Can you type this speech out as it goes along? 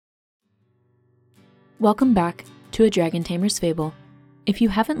Welcome back to A Dragon Tamer's Fable. If you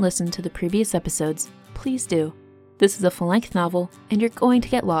haven't listened to the previous episodes, please do. This is a full-length novel, and you're going to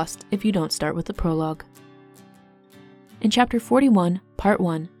get lost if you don't start with the prologue. In Chapter 41, Part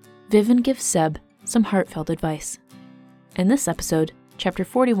 1, Vivin gives Seb some heartfelt advice. In this episode, Chapter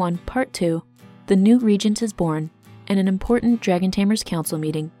 41, Part 2, the new regent is born, and an important Dragon Tamers Council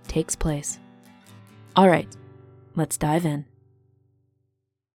meeting takes place. Alright, let's dive in.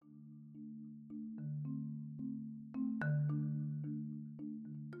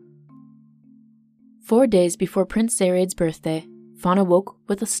 Four days before Prince Zeraid's birthday, Fauna woke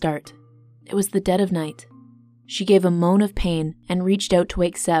with a start. It was the dead of night. She gave a moan of pain and reached out to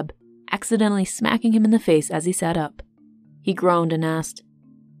wake Seb, accidentally smacking him in the face as he sat up. He groaned and asked,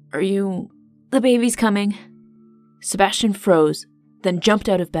 The baby's coming." Sebastian froze, then jumped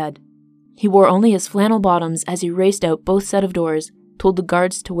out of bed. He wore only his flannel bottoms as he raced out both set of doors, told the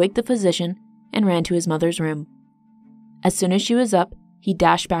guards to wake the physician, and ran to his mother's room. As soon as she was up, he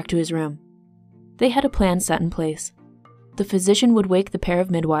dashed back to his room. They had a plan set in place. The physician would wake the pair of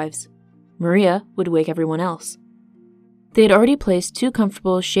midwives. Maria would wake everyone else. They had already placed two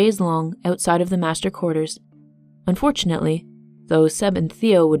comfortable chaises longues outside of the master quarters. Unfortunately, though Seb and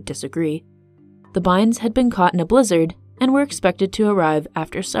Theo would disagree, the binds had been caught in a blizzard and were expected to arrive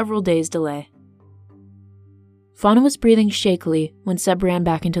after several days' delay. Fauna was breathing shakily when Seb ran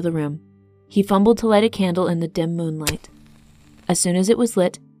back into the room. He fumbled to light a candle in the dim moonlight. As soon as it was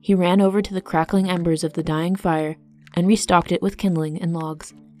lit, he ran over to the crackling embers of the dying fire and restocked it with kindling and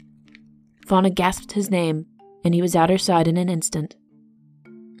logs. Fauna gasped his name, and he was at her side in an instant.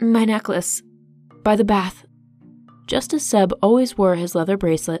 "My necklace. By the bath." Just as Seb always wore his leather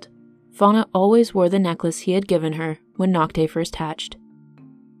bracelet, Fauna always wore the necklace he had given her when Nocte first hatched.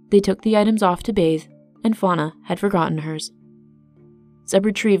 They took the items off to bathe, and Fauna had forgotten hers. Seb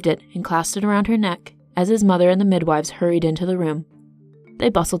retrieved it and clasped it around her neck as his mother and the midwives hurried into the room. They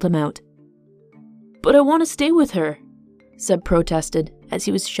bustled him out. "But I want to stay with her," Seb protested as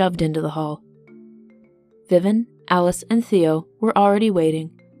he was shoved into the hall. Vivin, Alice, and Theo were already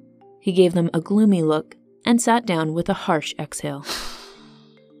waiting. He gave them a gloomy look and sat down with a harsh exhale.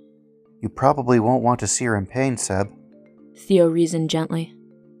 "You probably won't want to see her in pain, Seb," Theo reasoned gently.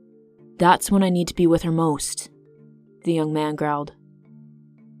 "That's when I need to be with her most," the young man growled.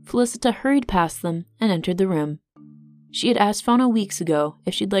 Felicita hurried past them and entered the room. She had asked Fauna weeks ago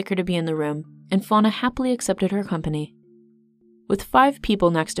if she'd like her to be in the room, and Fauna happily accepted her company. With 5 people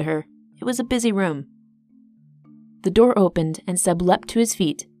next to her, it was a busy room. The door opened and Seb leapt to his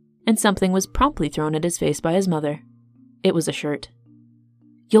feet, and something was promptly thrown at his face by his mother. It was a shirt.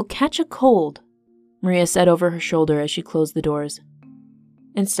 "You'll catch a cold," Maria said over her shoulder as she closed the doors.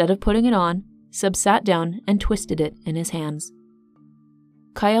 Instead of putting it on, Seb sat down and twisted it in his hands.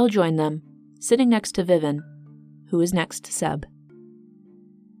 Kyle joined them, sitting next to Vivin, who was next to Seb.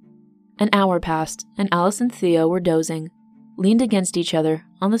 An hour passed, and Alice and Theo were dozing, leaned against each other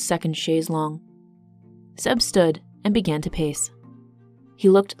on the second chaise longue. Seb stood and began to pace. He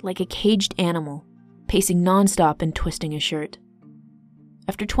looked like a caged animal, pacing nonstop and twisting his shirt.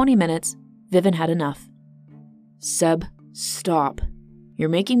 After 20 minutes, Vivin had enough. "Seb, stop. You're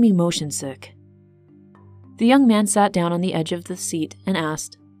making me motion sick." The young man sat down on the edge of the seat and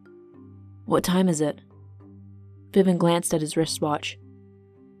asked, "What time is it?" Vivin glanced at his wristwatch.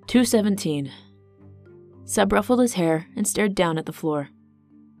 2:17. Seb ruffled his hair and stared down at the floor.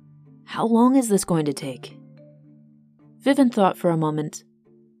 "How long is this going to take?" Vivin thought for a moment.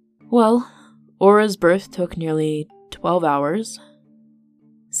 "Well, Aura's birth took nearly 12 hours.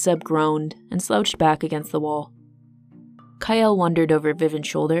 Seb groaned and slouched back against the wall. Kyle wondered over Vivin's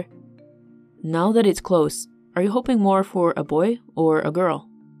shoulder. "Now that it's close, are you hoping more for a boy or a girl?"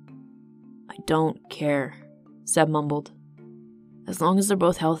 "I don't care," Seb mumbled. "As long as they're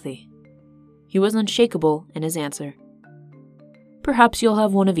both healthy." He was unshakable in his answer. "Perhaps you'll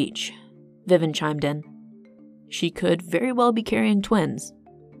have one of each," Vivin chimed in. "She could very well be carrying twins."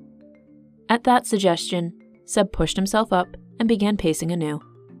 At that suggestion, Seb pushed himself up and began pacing anew.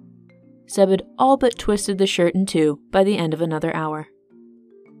 Seb had all but twisted the shirt in two by the end of another hour.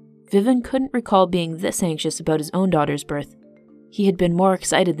 Vivin couldn't recall being this anxious about his own daughter's birth. He had been more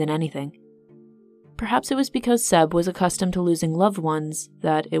excited than anything. Perhaps it was because Seb was accustomed to losing loved ones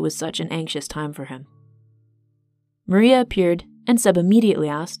that it was such an anxious time for him. Maria appeared, and Seb immediately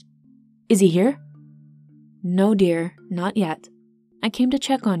asked, "Is he here?" "No, dear, not yet. I came to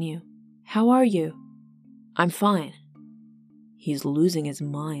check on you. How are you?" "I'm fine." "He's losing his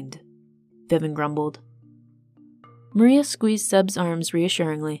mind," Vivin grumbled. Maria squeezed Seb's arms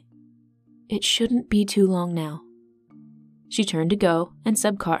reassuringly. "It shouldn't be too long now." She turned to go, and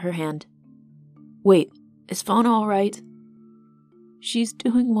Seb caught her hand. Wait, is Fauna all right? She's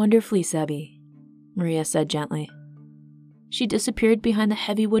doing wonderfully, Sebi, Maria said gently. She disappeared behind the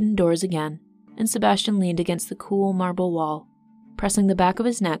heavy wooden doors again, and Sebastian leaned against the cool marble wall, pressing the back of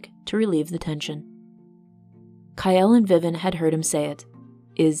his neck to relieve the tension. Kyle and Vivian had heard him say it.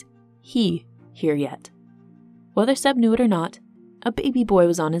 Is he here yet? Whether Seb knew it or not, a baby boy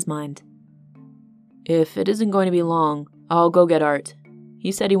was on his mind. If it isn't going to be long, I'll go get Art.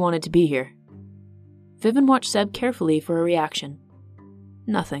 He said he wanted to be here. Vivian watched Seb carefully for a reaction.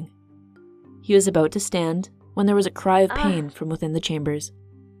 Nothing. He was about to stand when there was a cry of pain from within the chambers.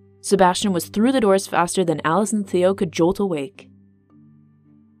 Sebastian was through the doors faster than Alice and Theo could jolt awake.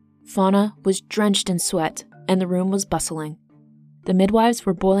 Fauna was drenched in sweat, and the room was bustling. The midwives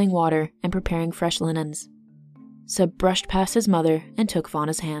were boiling water and preparing fresh linens. Seb brushed past his mother and took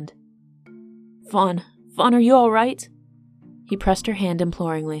Fauna's hand. Fawn, are you all right? He pressed her hand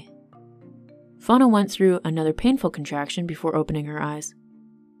imploringly. Fauna went through another painful contraction before opening her eyes.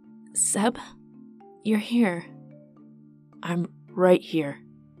 Seb, you're here. I'm right here.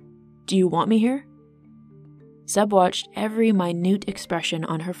 Do you want me here? Seb watched every minute expression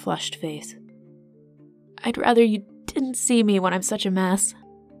on her flushed face. I'd rather you didn't see me when I'm such a mess.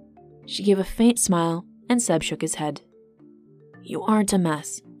 She gave a faint smile, and Seb shook his head. You aren't a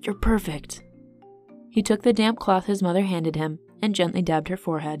mess. You're perfect. He took the damp cloth his mother handed him and gently dabbed her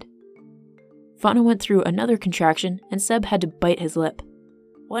forehead. Fauna went through another contraction, and Seb had to bite his lip.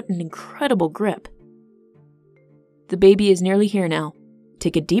 What an incredible grip. The baby is nearly here now.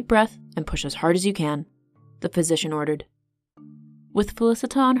 Take a deep breath and push as hard as you can, the physician ordered. With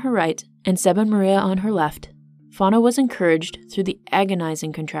Felicita on her right and Seb and Maria on her left, Fauna was encouraged through the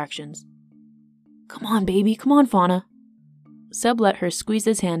agonizing contractions. Come on, baby, come on, Fauna. Seb let her squeeze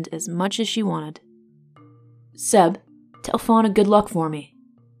his hand as much as she wanted. Seb, tell Fauna good luck for me.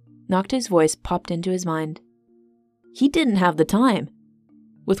 Nocte's voice popped into his mind. He didn't have the time.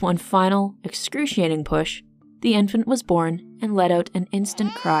 With one final, excruciating push, the infant was born and let out an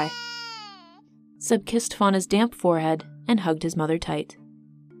instant cry. Seb kissed Fauna's damp forehead and hugged his mother tight.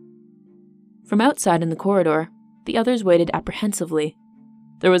 From outside in the corridor, the others waited apprehensively.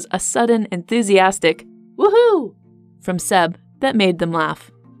 There was a sudden, enthusiastic woohoo from Seb that made them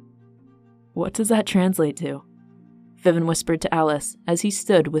laugh. What does that translate to? Vivian whispered to Alice as he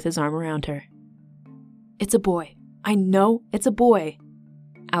stood with his arm around her. It's a boy. I know it's a boy,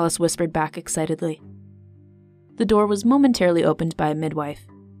 Alice whispered back excitedly. The door was momentarily opened by a midwife.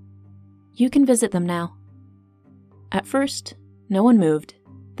 You can visit them now. At first, no one moved.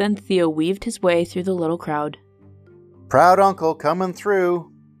 Then Theo weaved his way through the little crowd. Proud uncle coming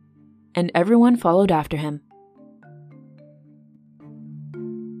through. And everyone followed after him.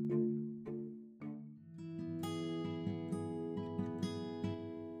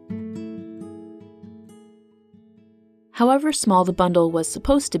 However small the bundle was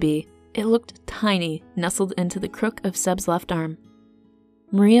supposed to be, it looked tiny, nestled into the crook of Seb's left arm.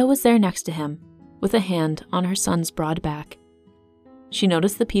 Maria was there next to him, with a hand on her son's broad back. She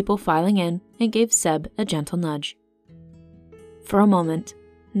noticed the people filing in and gave Seb a gentle nudge. For a moment,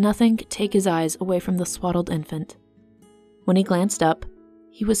 nothing could take his eyes away from the swaddled infant. When he glanced up,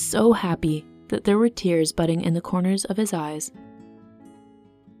 he was so happy that there were tears budding in the corners of his eyes.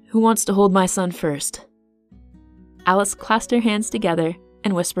 Who wants to hold my son first? Alice clasped her hands together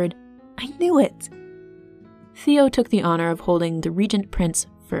and whispered, I knew it! Theo took the honor of holding the Regent Prince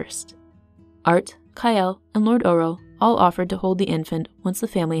first. Art, Kyle, and Lord Oro all offered to hold the infant once the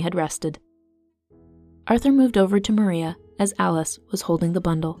family had rested. Arthur moved over to Maria as Alice was holding the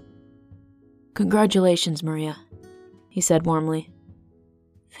bundle. Congratulations, Maria, he said warmly.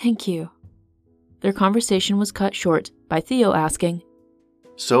 Thank you. Their conversation was cut short by Theo asking,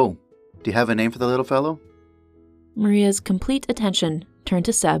 So, do you have a name for the little fellow? Maria's complete attention turned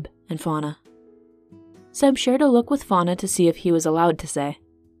to Seb and Fauna. Seb shared a look with Fauna to see if he was allowed to say.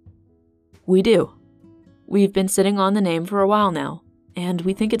 We do. We've been sitting on the name for a while now, and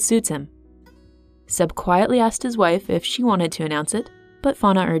we think it suits him. Seb quietly asked his wife if she wanted to announce it, but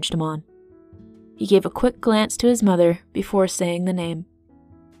Fauna urged him on. He gave a quick glance to his mother before saying the name.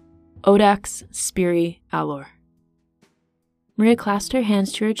 Odax Spiri Alor. Maria clasped her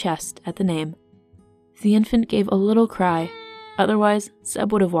hands to her chest at the name. The infant gave a little cry, otherwise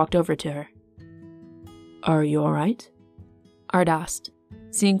Seb would have walked over to her. Are you all right? Art asked,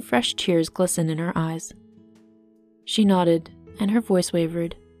 seeing fresh tears glisten in her eyes. She nodded, and her voice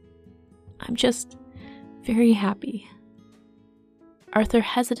wavered. I'm just very happy. Arthur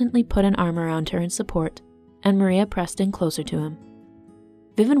hesitantly put an arm around her in support, and Maria pressed in closer to him.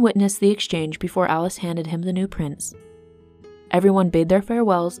 Vivian witnessed the exchange before Alice handed him the new prince. Everyone bade their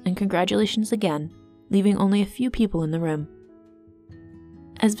farewells and congratulations again, leaving only a few people in the room.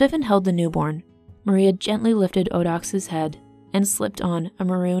 As Vivian held the newborn, Maria gently lifted Odax's head and slipped on a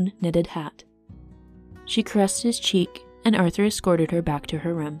maroon knitted hat. She caressed his cheek, and Arthur escorted her back to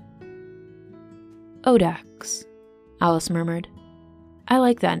her room. Odax, Alice murmured. I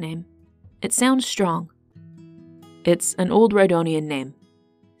like that name. It sounds strong. It's an old Rhydonian name,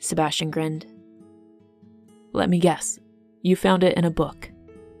 Sebastian grinned. Let me guess. You found it in a book.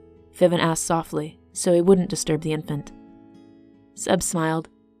 Vivian asked softly, so he wouldn't disturb the infant. Seb smiled.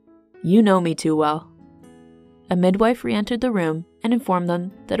 You know me too well. A midwife re-entered the room and informed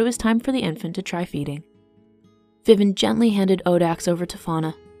them that it was time for the infant to try feeding. Vivian gently handed Odax over to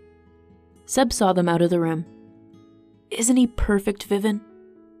Fauna. Seb saw them out of the room. Isn't he perfect, Vivian?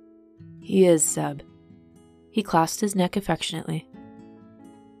 He is, Seb. He clasped his neck affectionately.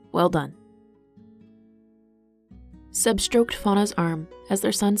 Well done. Seb stroked Fauna's arm as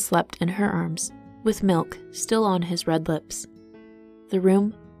their son slept in her arms, with milk still on his red lips. The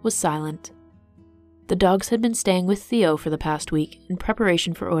room was silent. The dogs had been staying with Theo for the past week in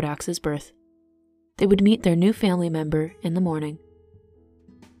preparation for Odax's birth. They would meet their new family member in the morning.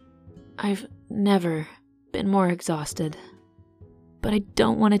 I've never been more exhausted, but I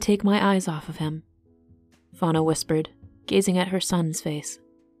don't want to take my eyes off of him, Fauna whispered, gazing at her son's face.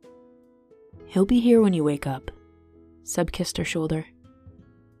 He'll be here when you wake up. Seb kissed her shoulder.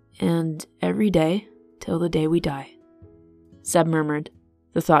 And every day, till the day we die. Seb murmured,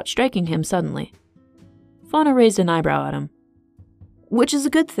 the thought striking him suddenly. Fauna raised an eyebrow at him. Which is a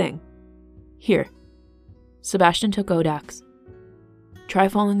good thing. Here. Sebastian took Odax. Try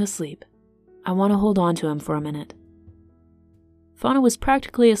falling asleep. I want to hold on to him for a minute. Fauna was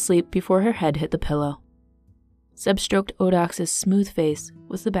practically asleep before her head hit the pillow. Seb stroked Odax's smooth face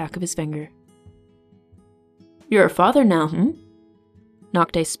with the back of his finger. You're a father now,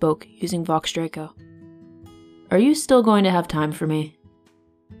 Nocte spoke, using Vox Draco. Are you still going to have time for me?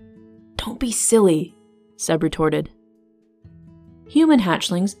 Don't be silly, Seb retorted. Human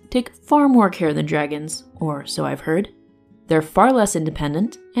hatchlings take far more care than dragons, or so I've heard. They're far less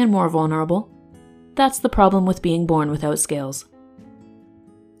independent and more vulnerable. That's the problem with being born without scales.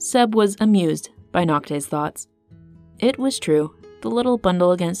 Seb was amused by Nocte's thoughts. It was true, the little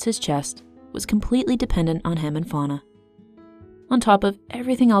bundle against his chest was completely dependent on him and Fauna. On top of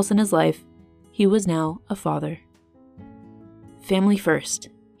everything else in his life, he was now a father. Family first,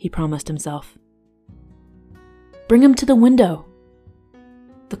 he promised himself. Bring him to the window.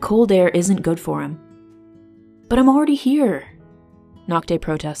 The cold air isn't good for him. But I'm already here, Nocte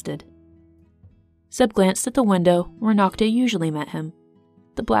protested. Seb glanced at the window where Nocte usually met him.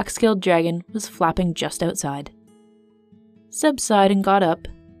 The black-scaled dragon was flapping just outside. Seb sighed and got up,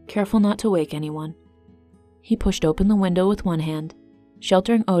 careful not to wake anyone. He pushed open the window with one hand,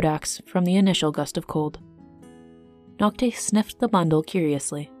 sheltering Odax from the initial gust of cold. Nocte sniffed the bundle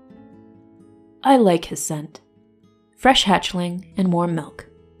curiously. I like his scent. Fresh hatchling and warm milk.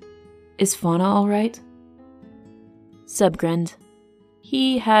 Is Fauna all right? Seb grinned.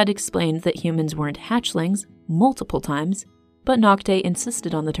 He had explained that humans weren't hatchlings multiple times, but Nocte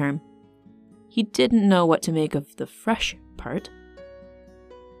insisted on the term. He didn't know what to make of the fresh part.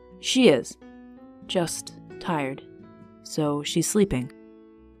 She is. Just tired. So she's sleeping.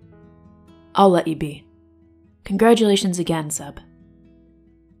 I'll let you be. Congratulations again, Seb.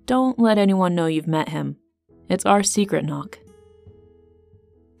 Don't let anyone know you've met him. It's our secret, Nock.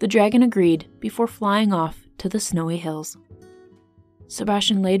 The dragon agreed before flying off to the snowy hills.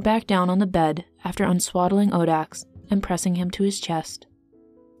 Sebastian laid back down on the bed after unswaddling Odax and pressing him to his chest.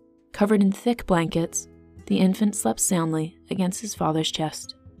 Covered in thick blankets, the infant slept soundly against his father's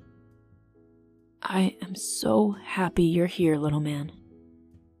chest. I am so happy you're here, little man,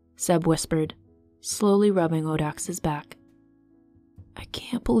 Seb whispered, slowly rubbing Odax's back. I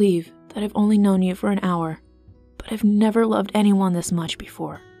can't believe that I've only known you for an hour, but I've never loved anyone this much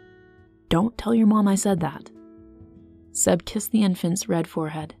before. Don't tell your mom I said that. Seb kissed the infant's red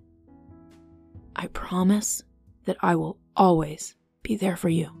forehead. I promise that I will always be there for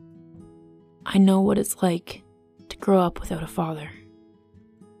you. I know what it's like to grow up without a father.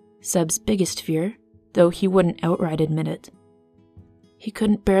 Seb's biggest fear, though he wouldn't outright admit it. He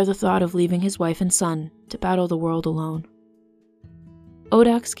couldn't bear the thought of leaving his wife and son to battle the world alone.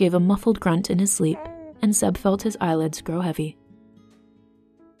 Odax gave a muffled grunt in his sleep, and Seb felt his eyelids grow heavy.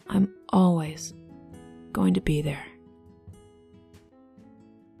 I'm always going to be there.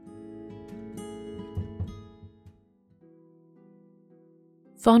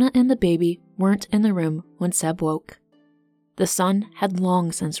 Fauna and the baby weren't in the room when Seb woke. The sun had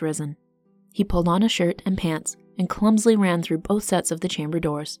long since risen. He pulled on a shirt and pants and clumsily ran through both sets of the chamber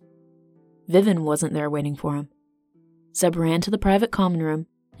doors. Vivin wasn't there waiting for him. Seb ran to the private common room,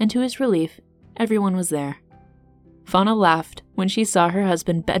 and to his relief, everyone was there. Fauna laughed when she saw her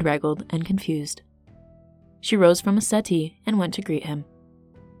husband bedraggled and confused. She rose from a settee and went to greet him.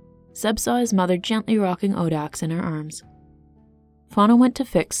 Seb saw his mother gently rocking Odax in her arms. Fauna went to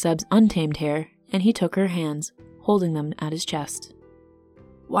fix Seb's untamed hair, and he took her hands, holding them at his chest.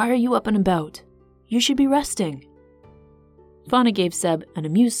 "Why are you up and about? You should be resting." Fauna gave Seb an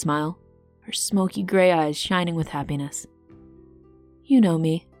amused smile, her smoky gray eyes shining with happiness. "You know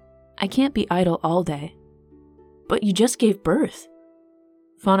me. I can't be idle all day." "But you just gave birth."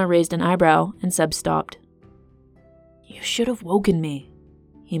 Fauna raised an eyebrow, and Seb stopped. "You should have woken me,"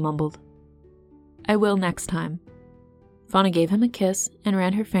 he mumbled. "I will next time." Fauna gave him a kiss and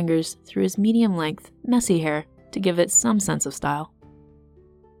ran her fingers through his medium-length, messy hair to give it some sense of style.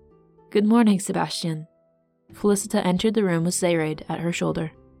 "Good morning, Sebastian." Felicita entered the room with Zayraid at her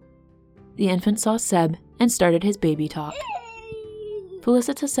shoulder. The infant saw Seb and started his baby talk.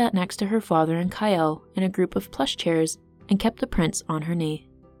 Felicita sat next to her father and Kyle in a group of plush chairs and kept the prince on her knee.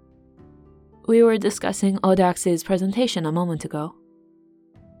 "We were discussing Odax's presentation a moment ago."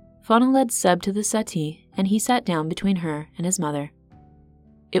 Fauna led Seb to the settee, and he sat down between her and his mother.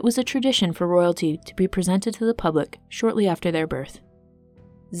 It was a tradition for royalty to be presented to the public shortly after their birth.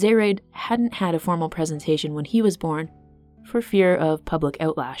 Zayraid hadn't had a formal presentation when he was born, for fear of public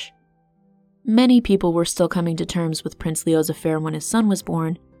outlash. Many people were still coming to terms with Prince Leo's affair when his son was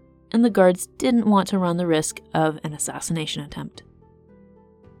born, and the guards didn't want to run the risk of an assassination attempt.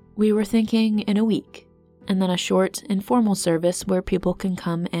 "We were thinking in a week, and then a short, informal service where people can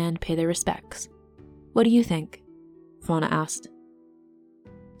come and pay their respects. What do you think?" Fauna asked.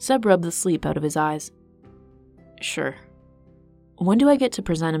 Seb rubbed the sleep out of his eyes. "Sure. When do I get to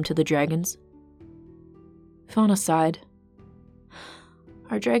present him to the dragons?" Fauna sighed.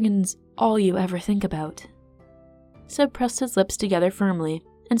 "Are dragons all you ever think about?" Seb pressed his lips together firmly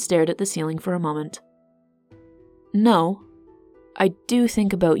and stared at the ceiling for a moment. "No. I do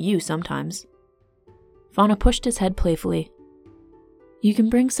think about you sometimes." Fauna pushed his head playfully. "You can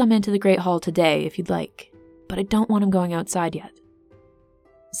bring some into the Great Hall today if you'd like, but I don't want him going outside yet."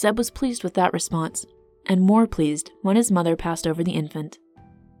 Seb was pleased with that response, and more pleased when his mother passed over the infant.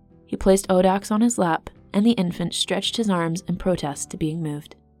 He placed Odax on his lap, and the infant stretched his arms in protest to being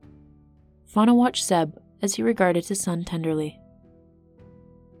moved. Fauna watched Seb as he regarded his son tenderly.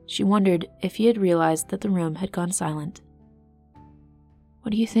 She wondered if he had realized that the room had gone silent.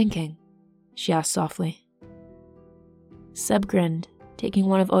 "What are you thinking?" she asked softly. Seb grinned, taking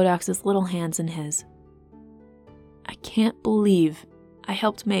one of Odax's little hands in his. "I can't believe I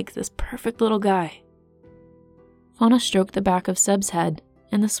helped make this perfect little guy." Fauna stroked the back of Seb's head,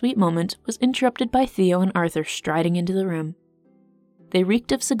 and the sweet moment was interrupted by Theo and Arthur striding into the room. They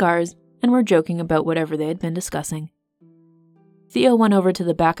reeked of cigars and were joking about whatever they had been discussing. Theo went over to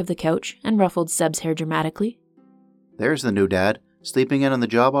the back of the couch and ruffled Seb's hair dramatically. "There's the new dad. Sleeping in on the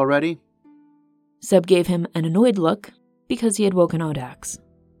job already?" Seb gave him an annoyed look because he had woken Odax.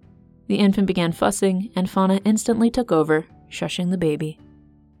 The infant began fussing, and Fauna instantly took over, shushing the baby.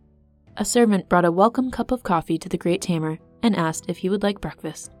 A servant brought a welcome cup of coffee to the Great Tamer and asked if he would like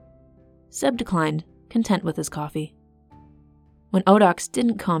breakfast. Seb declined, content with his coffee. When Odax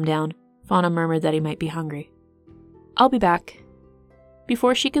didn't calm down, Fauna murmured that he might be hungry. "I'll be back."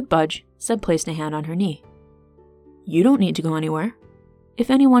 Before she could budge, Seb placed a hand on her knee. "You don't need to go anywhere.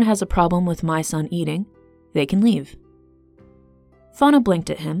 If anyone has a problem with my son eating, they can leave." Fauna blinked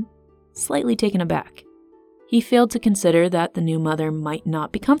at him, slightly taken aback. He failed to consider that the new mother might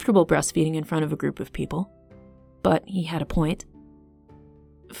not be comfortable breastfeeding in front of a group of people. But he had a point.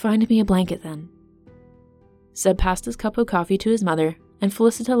 "Find me a blanket, then." Seb passed his cup of coffee to his mother, and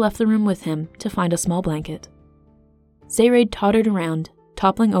Felicita left the room with him to find a small blanket. Zayraid tottered around,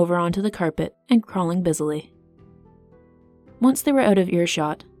 toppling over onto the carpet and crawling busily. Once they were out of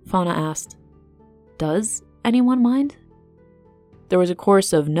earshot, Fauna asked, "Does anyone mind?" There was a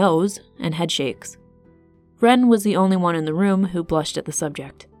chorus of no's and head shakes. Ren was the only one in the room who blushed at the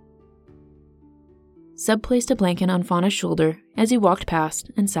subject. Seb placed a blanket on Fauna's shoulder as he walked past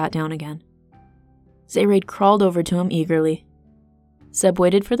and sat down again. Zayraid crawled over to him eagerly. Seb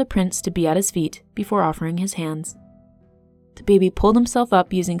waited for the prince to be at his feet before offering his hands. The baby pulled himself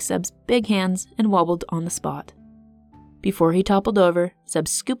up using Seb's big hands and wobbled on the spot. Before he toppled over, Seb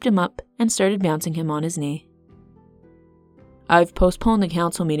scooped him up and started bouncing him on his knee. "I've postponed the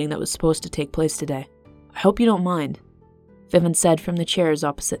council meeting that was supposed to take place today. I hope you don't mind," Vivin said from the chairs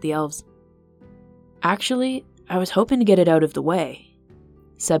opposite the elves. "Actually, I was hoping to get it out of the way,"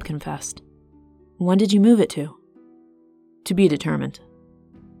 Seb confessed. "When did you move it to?" To be determined.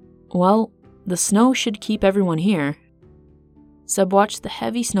 Well, the snow should keep everyone here. Seb watched the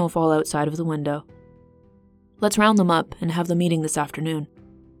heavy snowfall outside of the window. Let's round them up and have the meeting this afternoon.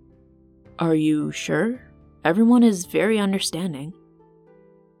 Are you sure? Everyone is very understanding.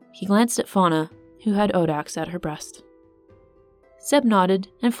 He glanced at Fauna, who had Odax at her breast. Seb nodded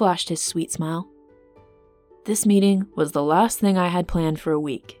and flashed his sweet smile. This meeting was the last thing I had planned for a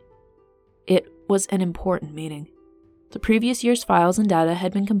week. It was an important meeting. The previous year's files and data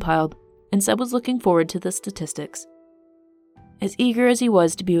had been compiled, and Seb was looking forward to the statistics. As eager as he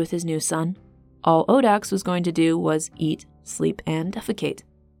was to be with his new son, all Odax was going to do was eat, sleep, and defecate,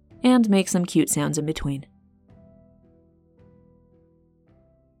 and make some cute sounds in between.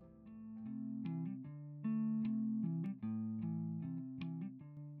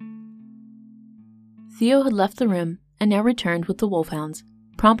 Theo had left the room and now returned with the wolfhounds,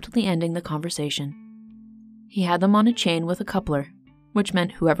 promptly ending the conversation. He had them on a chain with a coupler, which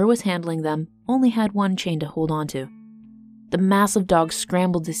meant whoever was handling them only had one chain to hold onto. The massive dogs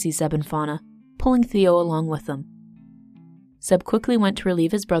scrambled to see Seb and Fauna, pulling Theo along with them. Seb quickly went to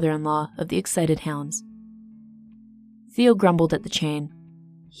relieve his brother-in-law of the excited hounds. Theo grumbled at the chain.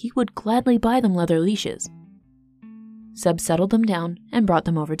 He would gladly buy them leather leashes. Seb settled them down and brought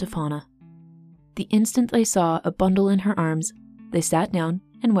them over to Fauna. The instant they saw a bundle in her arms, they sat down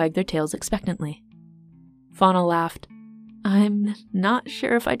and wagged their tails expectantly. Fauna laughed. I'm not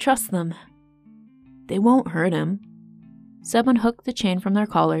sure if I trust them. They won't hurt him. Seb unhooked the chain from their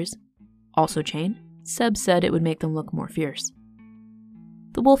collars. Also chain, Seb said it would make them look more fierce.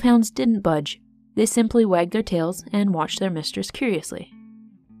 The wolfhounds didn't budge. They simply wagged their tails and watched their mistress curiously.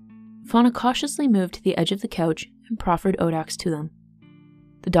 Fauna cautiously moved to the edge of the couch and proffered Odax to them.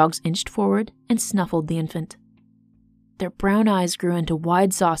 The dogs inched forward and snuffled the infant. Their brown eyes grew into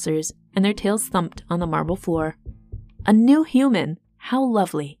wide saucers, and their tails thumped on the marble floor. A new human! How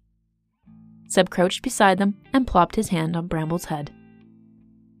lovely! Seb crouched beside them and plopped his hand on Bramble's head.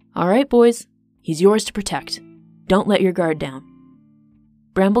 All right, boys. He's yours to protect. Don't let your guard down.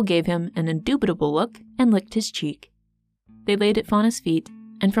 Bramble gave him an indubitable look and licked his cheek. They laid at Fauna's feet,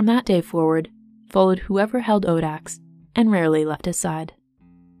 and from that day forward, followed whoever held Odax, and rarely left his side.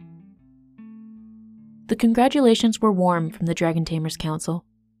 The congratulations were warm from the Dragon Tamers Council.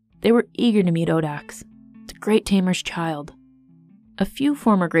 They were eager to meet Odax, the Great Tamer's child. A few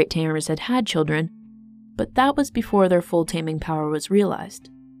former Great Tamers had had children, but that was before their full taming power was realized.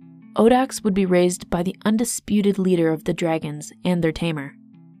 Odax would be raised by the undisputed leader of the dragons and their tamer.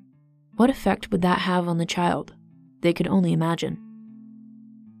 What effect would that have on the child? They could only imagine.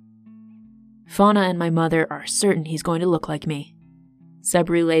 Fauna and my mother are certain he's going to look like me, Seb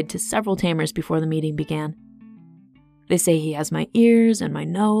relayed to several tamers before the meeting began. They say he has my ears and my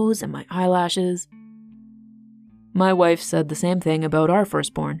nose and my eyelashes. My wife said the same thing about our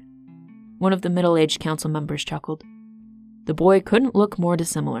firstborn. One of the middle-aged council members chuckled. The boy couldn't look more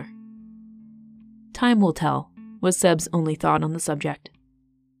dissimilar. Time will tell, was Seb's only thought on the subject.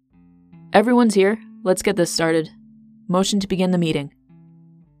 Everyone's here. Let's get this started. Motion to begin the meeting.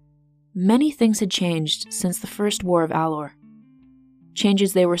 Many things had changed since the first War of Alor.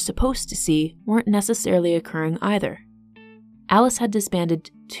 Changes they were supposed to see weren't necessarily occurring either. Alice had disbanded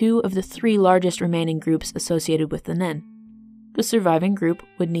 2 of the 3 largest remaining groups associated with the Nen. The surviving group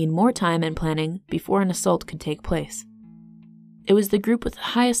would need more time and planning before an assault could take place. It was the group with the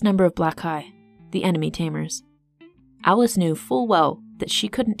highest number of Black Eye, the enemy tamers. Alice knew full well that she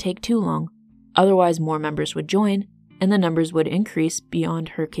couldn't take too long, otherwise more members would join, and the numbers would increase beyond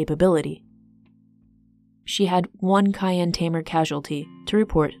her capability. She had 1 Cayenne tamer casualty to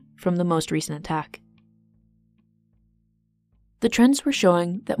report from the most recent attack. The trends were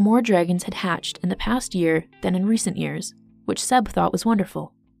showing that more dragons had hatched in the past year than in recent years, which Seb thought was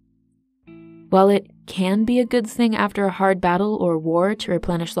wonderful. While it can be a good thing after a hard battle or war to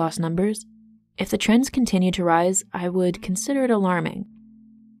replenish lost numbers, if the trends continue to rise, I would consider it alarming.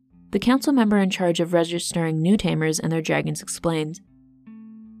 The council member in charge of registering new tamers and their dragons explained,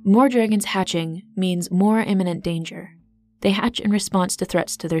 more dragons hatching means more imminent danger. They hatch in response to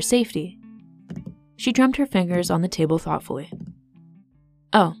threats to their safety. She drummed her fingers on the table thoughtfully.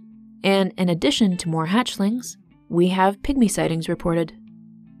 Oh, and in addition to more hatchlings, we have pygmy sightings reported.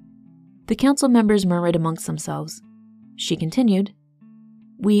 The council members murmured amongst themselves. She continued,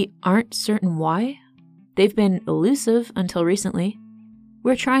 we aren't certain why. They've been elusive until recently.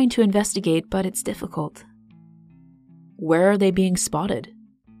 We're trying to investigate, but it's difficult. Where are they being spotted?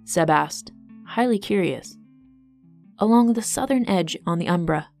 Seb asked, highly curious. Along the southern edge on the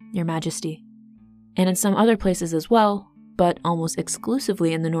Umbra, Your Majesty, and in some other places as well, but almost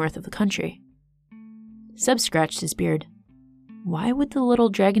exclusively in the north of the country. Seb scratched his beard. why would the little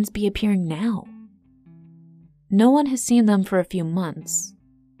dragons be appearing now? No one has seen them for a few months,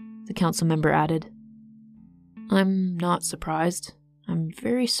 the council member added. I'm not surprised. I'm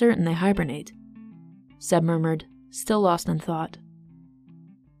very certain they hibernate, Seb murmured, still lost in thought.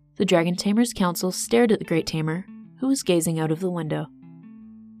 The Dragon Tamers' Council stared at the Great Tamer, who was gazing out of the window.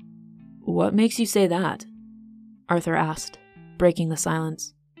 What makes you say that? Arthur asked, breaking the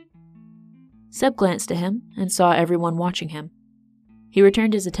silence. Seb glanced at him and saw everyone watching him. He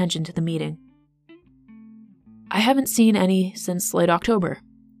returned his attention to the meeting. I haven't seen any since late October.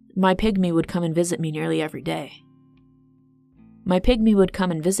 My pygmy would come and visit me nearly every day.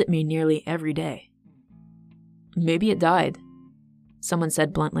 Maybe it died, someone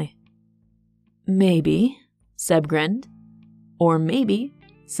said bluntly. Maybe, Seb grinned. Or maybe,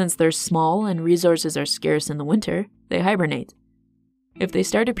 since they're small and resources are scarce in the winter, they hibernate. If they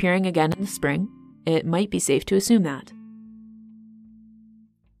start appearing again in the spring, it might be safe to assume that.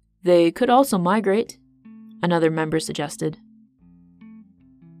 They could also migrate, another member suggested.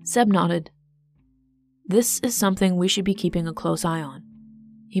 Seb nodded. This is something we should be keeping a close eye on.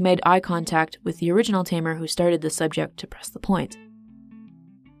 He made eye contact with the original tamer who started the subject to press the point.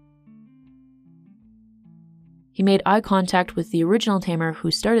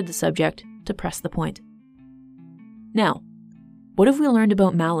 Now, what have we learned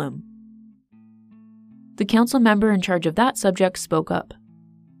about Malum? The council member in charge of that subject spoke up.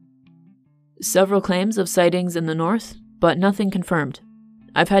 Several claims of sightings in the north, but nothing confirmed.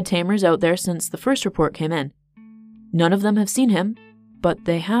 I've had tamers out there since the first report came in. None of them have seen him, but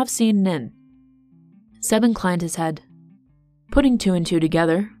they have seen Nin. Seb inclined his head. Putting two and two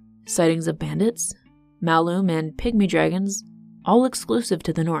together, sightings of bandits, Malum, and pygmy dragons, all exclusive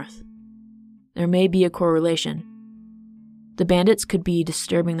to the north. There may be a correlation. The bandits could be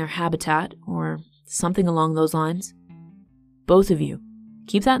disturbing their habitat, or something along those lines. Both of you,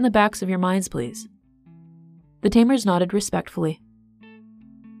 keep that in the backs of your minds, please. The tamers nodded respectfully.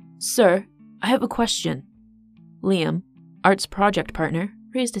 Sir, I have a question. Liam, Art's project partner,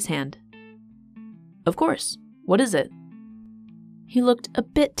 raised his hand. Of course. What is it? He looked a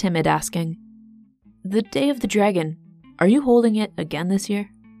bit timid, asking, The Day of the Dragon, are you holding it again this year?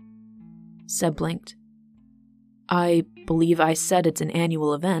 Seb blinked. I believe I said it's an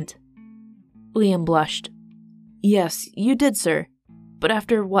annual event. Liam blushed. Yes, you did, sir. But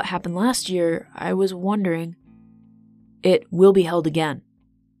after what happened last year, I was wondering. It will be held again.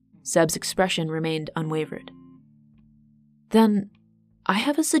 Seb's expression remained unwavered. Then, I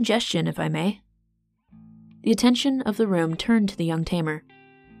have a suggestion, if I may. The attention of the room turned to the young tamer.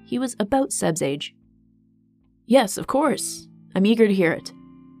 He was about Seb's age. Yes, of course. I'm eager to hear it.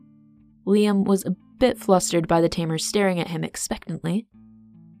 Liam was a bit flustered by the tamer staring at him expectantly.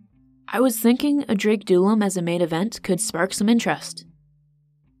 I was thinking a Drake Duelam as a main event could spark some interest.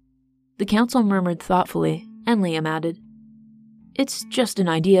 The council murmured thoughtfully, and Liam added, It's just an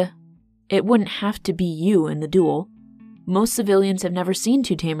idea. It wouldn't have to be you in the duel. Most civilians have never seen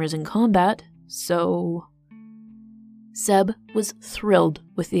two tamers in combat, so... Seb was thrilled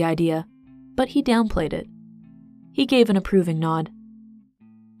with the idea, but he downplayed it. He gave an approving nod.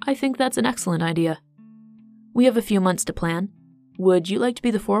 I think that's an excellent idea. We have a few months to plan. Would you like to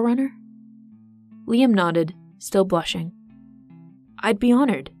be the forerunner? Liam nodded, still blushing. I'd be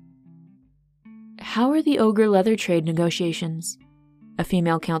honored. How are the ogre leather trade negotiations? A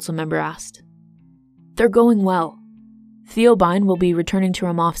female council member asked. They're going well. Theobine will be returning to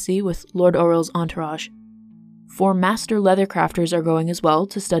Ramothsea with Lord Oryl's entourage. 4 master leather crafters are going as well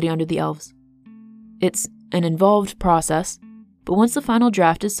to study under the elves. It's an involved process, but once the final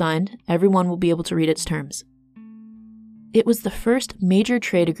draft is signed, everyone will be able to read its terms. It was the first major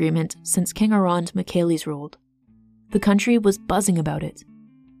trade agreement since King Arand Michaelis ruled. The country was buzzing about it.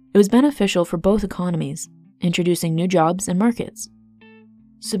 It was beneficial for both economies, introducing new jobs and markets.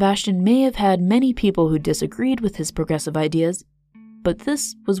 Sebastian may have had many people who disagreed with his progressive ideas, but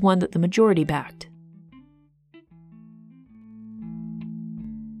this was one that the majority backed.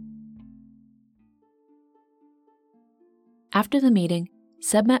 After the meeting,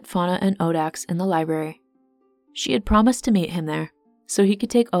 Seb met Fauna and Odax in the library. She had promised to meet him there, so he could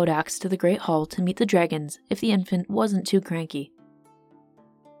take Odax to the Great Hall to meet the dragons if the infant wasn't too cranky.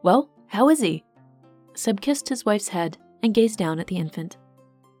 Well, how is he? Seb kissed his wife's head and gazed down at the infant.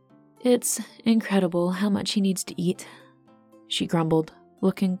 It's incredible how much he needs to eat, she grumbled,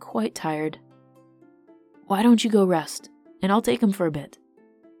 looking quite tired. Why don't you go rest, and I'll take him for a bit.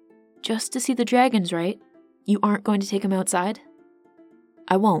 Just to see the dragons, right? You aren't going to take him outside?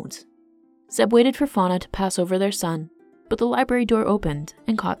 I won't. Seb waited for Fauna to pass over their son, but the library door opened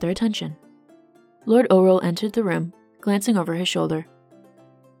and caught their attention. Lord Oryl entered the room, glancing over his shoulder.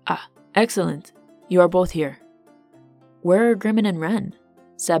 "Ah, excellent. You are both here." "Where are Grimmin and Wren?"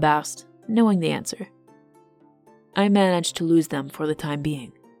 Seb asked, knowing the answer. "I managed to lose them for the time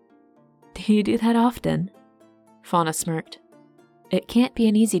being." "Do you do that often?" Fauna smirked. "It can't be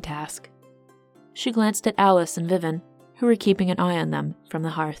an easy task." She glanced at Alice and Vivian, who were keeping an eye on them from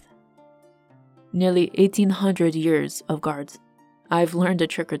the hearth. "Nearly 1,800 years of guards. I've learned a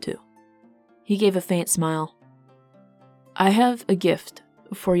trick or two." He gave a faint smile. "I have a gift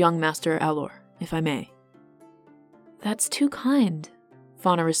for young Master Alor, if I may." "That's too kind,"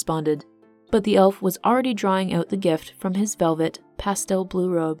 Fauna responded, but the elf was already drawing out the gift from his velvet, pastel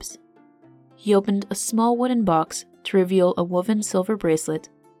blue robes. He opened a small wooden box to reveal a woven silver bracelet,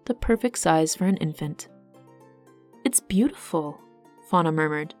 the perfect size for an infant. "It's beautiful," Fauna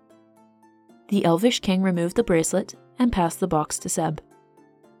murmured. The elvish king removed the bracelet and passed the box to Seb.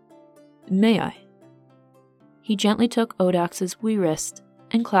 "May I?" He gently took Odax's wee wrist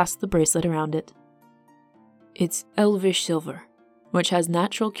and clasped the bracelet around it. "It's elvish silver, which has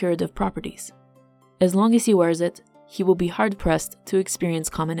natural curative properties. As long as he wears it, he will be hard-pressed to experience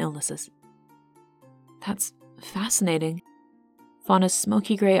common illnesses." "That's fascinating." Fauna's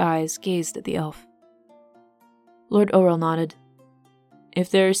smoky gray eyes gazed at the elf. Lord Orel nodded. "If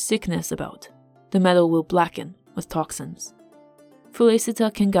there is sickness about, the metal will blacken with toxins.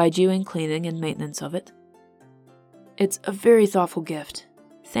 Felicita can guide you in cleaning and maintenance of it." "It's a very thoughtful gift.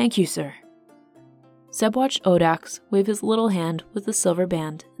 Thank you, sir." Seb watched Odax wave his little hand with the silver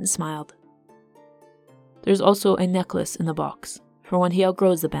band and smiled. "There's also a necklace in the box, for when he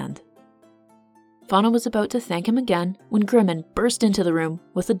outgrows the band." Fauna was about to thank him again when Grimmin burst into the room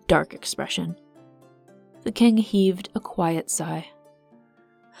with a dark expression. The king heaved a quiet sigh.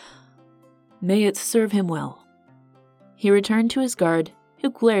 "May it serve him well." He returned to his guard, who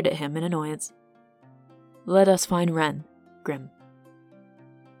glared at him in annoyance. "Let us find Wren, Grim."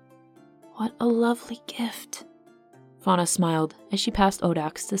 "What a lovely gift," Fauna smiled as she passed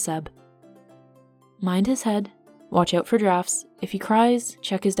Odax to Seb. "Mind his head, watch out for drafts. If he cries,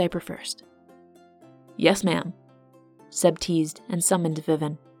 check his diaper first." "Yes, ma'am," Seb teased and summoned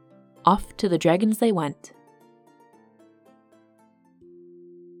Vivian. Off to the dragons they went.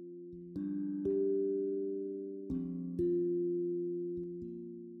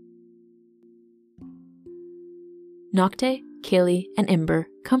 Nocte, Kaylee, and Imber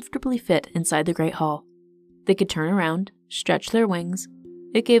comfortably fit inside the Great Hall. They could turn around, stretch their wings.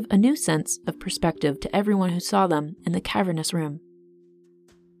 It gave a new sense of perspective to everyone who saw them in the cavernous room.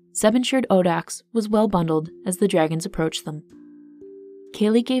 Seb ensured Odax was well bundled as the dragons approached them.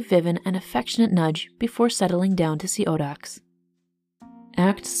 Kaylee gave Vivian an affectionate nudge before settling down to see Odax.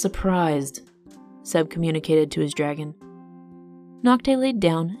 "Act surprised," Seb communicated to his dragon. Nocte laid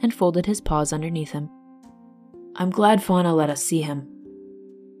down and folded his paws underneath him. "I'm glad Fauna let us see him."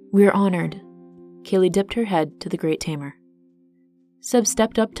 "We're honored." Kaylee dipped her head to the Great Tamer. Seb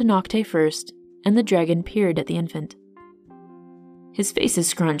stepped up to Nocte first, and the dragon peered at the infant. "His face is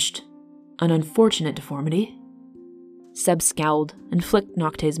scrunched. An unfortunate deformity." Seb scowled and flicked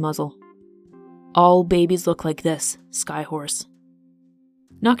Nocte's muzzle. "All babies look like this, Skyhorse."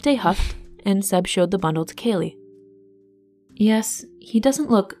 Nocte huffed, and Seb showed the bundle to Kaylee. "Yes, he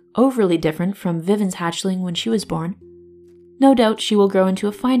doesn't look overly different from Vivian's hatchling when she was born. No doubt she will grow into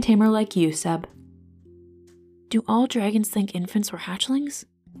a fine tamer like you, Seb." "Do all dragons think infants were hatchlings?"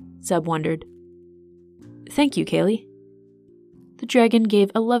 Seb wondered. "Thank you, Kaylee." The dragon gave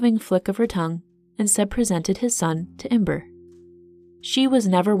a loving flick of her tongue, and Seb presented his son to Imber. She was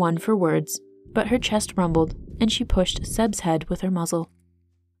never one for words, but her chest rumbled, and she pushed Seb's head with her muzzle.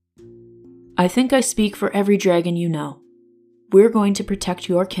 "I think I speak for every dragon you know. We're going to protect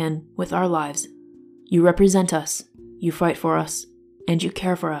your kin with our lives. You represent us, you fight for us, and you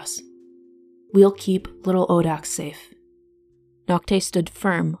care for us. We'll keep little Odax safe." Nocte stood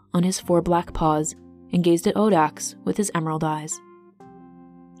firm on his 4 black paws and gazed at Odax with his emerald eyes.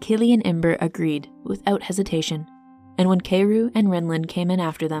 Kaylee and Imber agreed without hesitation, and when Kayru and Renlin came in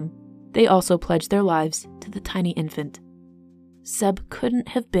after them, they also pledged their lives to the tiny infant. Seb couldn't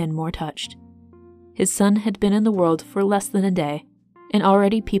have been more touched. His son had been in the world for less than a day, and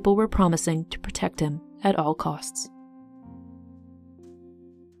already people were promising to protect him at all costs.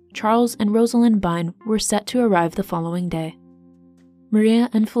 Charles and Rosalind Bine were set to arrive the following day. Maria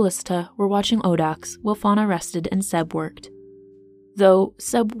and Felicita were watching Odax while Fauna rested and Seb worked. Though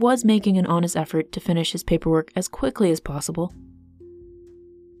Seb was making an honest effort to finish his paperwork as quickly as possible.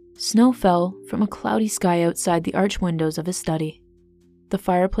 Snow fell from a cloudy sky outside the arch windows of his study. The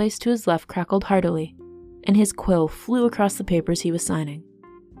fireplace to his left crackled heartily, and his quill flew across the papers he was signing.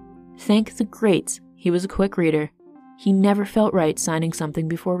 Thank the greats he was a quick reader. He never felt right signing something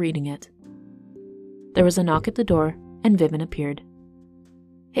before reading it. There was a knock at the door, and Vivin appeared.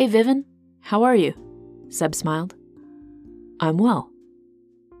 "Hey, Vivin, how are you?" Seb smiled. "I'm well."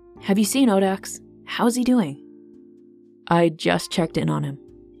 "Have you seen Odax? How's he doing?" "I just checked in on him.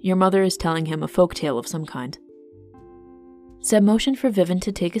 Your mother is telling him a folk tale of some kind." Seb motioned for Vivin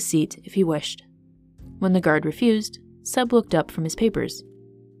to take a seat if he wished. When the guard refused, Seb looked up from his papers.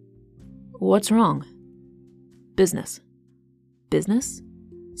 "What's wrong?" "Business." "Business?"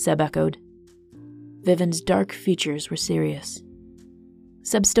 Seb echoed. Vivin's dark features were serious.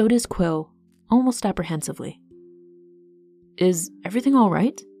 Seb stowed his quill, almost apprehensively. "Is everything all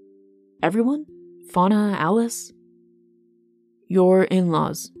right? Everyone? Fauna, Alice?" "Your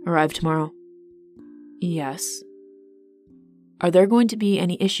in-laws arrive tomorrow." "Yes." "Are there going to be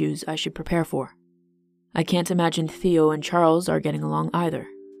any issues I should prepare for? I can't imagine Theo and Charles are getting along either."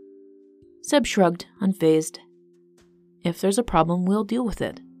 Seb shrugged, unfazed. "If there's a problem, we'll deal with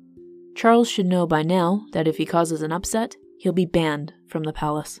it. Charles should know by now that if he causes an upset, he'll be banned from the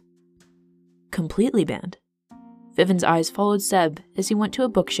palace." "Completely banned?" Vivin's eyes followed Seb as he went to a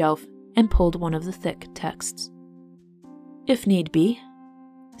bookshelf and pulled one of the thick texts. "If need be."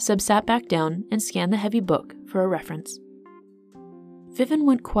 Seb sat back down and scanned the heavy book for a reference. Vivin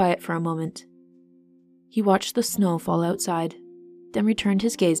went quiet for a moment. He watched the snow fall outside, then returned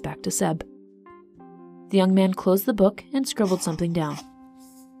his gaze back to Seb. The young man closed the book and scribbled something down.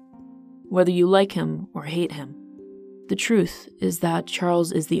 "Whether you like him or hate him, the truth is that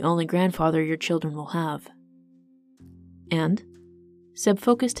Charles is the only grandfather your children will have." And Seb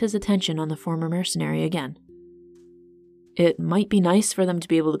focused his attention on the former mercenary again. "It might be nice for them to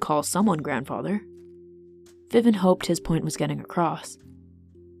be able to call someone grandfather." Vivin hoped his point was getting across.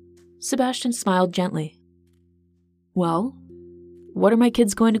 Sebastian smiled gently. "Well, what are my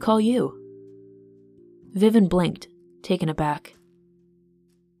kids going to call you?" Vivin blinked, taken aback.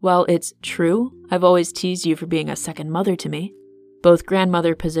 "Well, it's true. I've always teased you for being a second mother to me. Both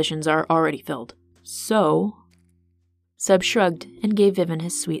grandmother positions are already filled. So..." Seb shrugged and gave Vivin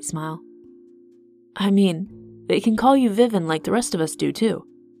his sweet smile. "I mean, they can call you Vivin like the rest of us do, too.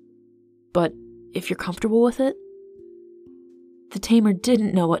 But if you're comfortable with it?" The tamer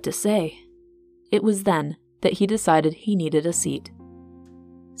didn't know what to say. It was then that he decided he needed a seat.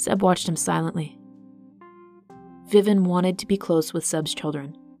 Seb watched him silently. Vivin wanted to be close with Seb's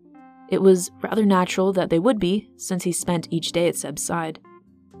children. It was rather natural that they would be, since he spent each day at Seb's side.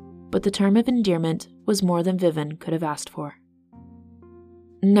 But the term of endearment was more than Vivin could have asked for.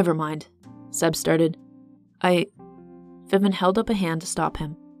 "Never mind," Seb started. Vivin held up a hand to stop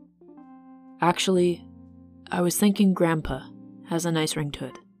him. "Actually, I was thinking Grandpa has a nice ring to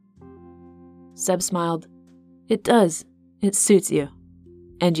it." Seb smiled. "It does. It suits you.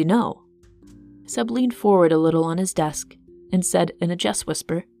 And you know." Seb leaned forward a little on his desk and said in a jest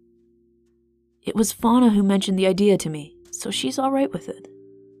whisper, "It was Fauna who mentioned the idea to me, so she's all right with it."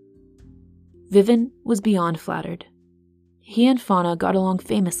 Vivin was beyond flattered. He and Fauna got along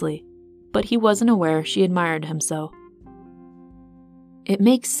famously, but he wasn't aware she admired him so. "It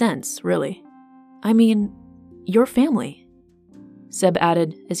makes sense, really. I mean, your family," Seb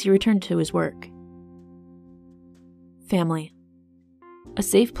added as he returned to his work. Family. A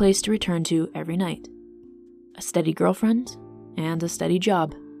safe place to return to every night. A steady girlfriend and a steady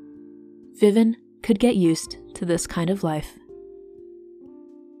job. Vivin could get used to this kind of life.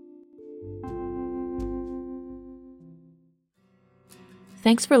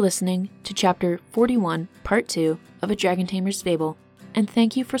 Thanks for listening to Chapter 41, Part 2 of A Dragon Tamer's Fable, and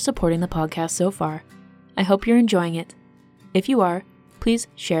thank you for supporting the podcast so far. I hope you're enjoying it. If you are, please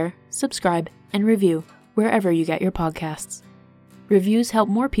share, subscribe, and review wherever you get your podcasts. Reviews help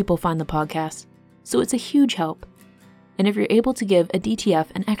more people find the podcast, so it's a huge help. And if you're able to give a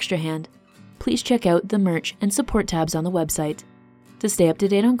DTF an extra hand, please check out the merch and support tabs on the website. To stay up to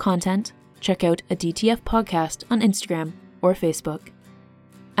date on content, check out a DTF podcast on Instagram or Facebook.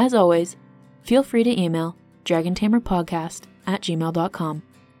 As always, feel free to email dragontamerpodcast@gmail.com.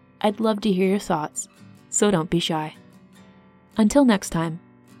 I'd love to hear your thoughts, so don't be shy. Until next time,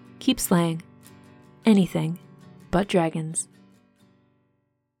 keep slaying anything but dragons.